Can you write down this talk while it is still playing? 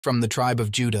From the tribe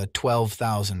of Judah,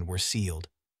 12,000 were sealed.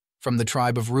 From the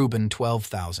tribe of Reuben,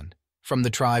 12,000. From the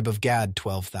tribe of Gad,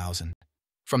 12,000.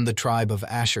 From the tribe of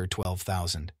Asher,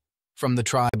 12,000. From the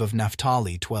tribe of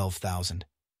Naphtali, 12,000.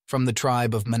 From the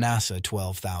tribe of Manasseh,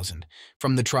 12,000.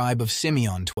 From the tribe of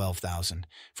Simeon, 12,000.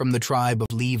 From the tribe of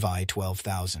Levi,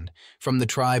 12,000. From the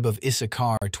tribe of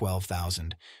Issachar,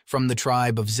 12,000. From the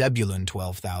tribe of Zebulun,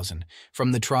 12,000.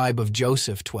 From the tribe of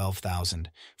Joseph, 12,000.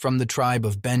 From the tribe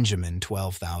of Benjamin,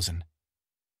 12,000.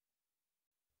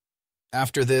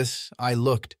 After this I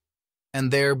looked,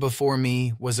 and there before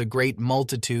me was a great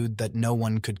multitude that no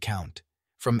one could count,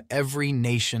 from every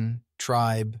nation,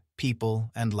 tribe,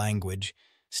 people, and language,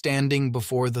 standing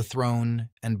before the throne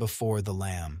and before the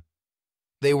Lamb.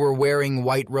 They were wearing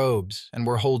white robes and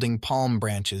were holding palm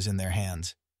branches in their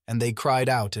hands, and they cried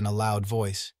out in a loud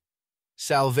voice,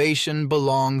 "Salvation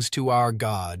belongs to our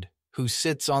God, who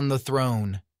sits on the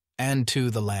throne, and to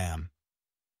the Lamb."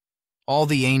 All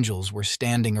the angels were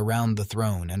standing around the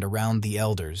throne and around the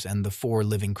elders and the four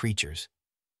living creatures.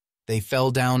 They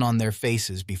fell down on their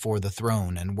faces before the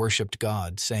throne and worshipped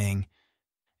God, saying,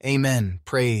 "Amen,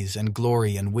 praise and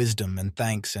glory and wisdom and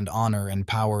thanks and honor and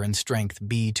power and strength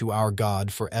be to our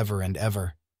God forever and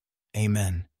ever.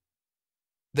 Amen."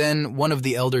 Then one of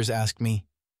the elders asked me,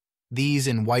 "These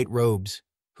in white robes,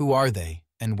 who are they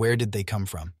and where did they come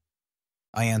from?"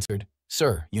 I answered,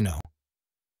 "Sir, you know."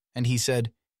 And he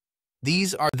said,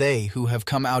 "These are they who have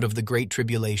come out of the great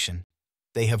tribulation.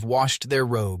 They have washed their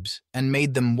robes and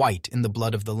made them white in the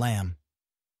blood of the Lamb.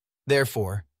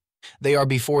 Therefore, they are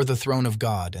before the throne of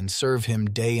God and serve him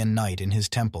day and night in his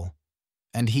temple,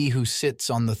 and he who sits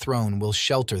on the throne will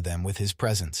shelter them with his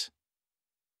presence.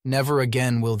 Never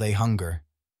again will they hunger,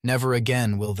 never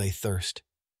again will they thirst.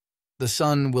 The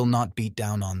sun will not beat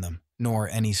down on them, nor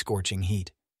any scorching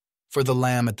heat. For the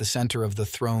Lamb at the center of the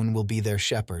throne will be their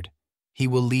shepherd. He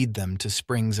will lead them to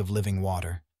springs of living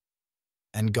water.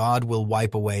 And God will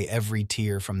wipe away every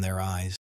tear from their eyes.